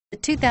The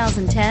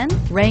 2010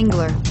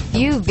 Wrangler.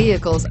 Few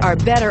vehicles are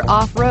better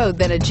off-road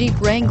than a Jeep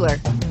Wrangler.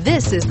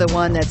 This is the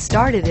one that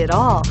started it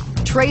all.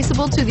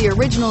 Traceable to the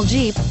original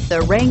Jeep,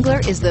 the Wrangler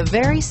is the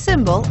very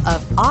symbol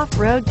of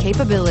off-road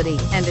capability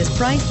and is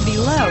priced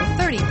below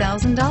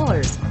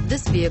 $30,000.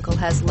 This vehicle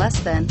has less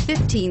than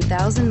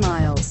 15,000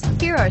 miles.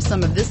 Here are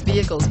some of this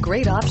vehicle's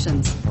great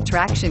options: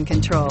 traction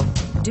control,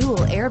 dual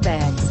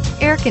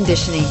airbags, air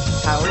conditioning,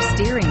 power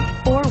steering,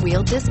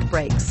 four-wheel disc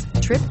brakes,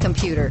 trip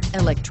computer,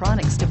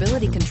 electronic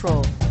stability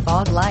control,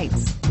 fog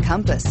lights,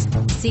 compass,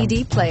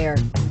 CD player.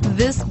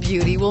 This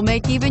beauty will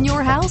make even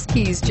your house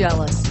keys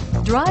jealous.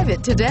 Drive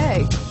it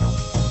today.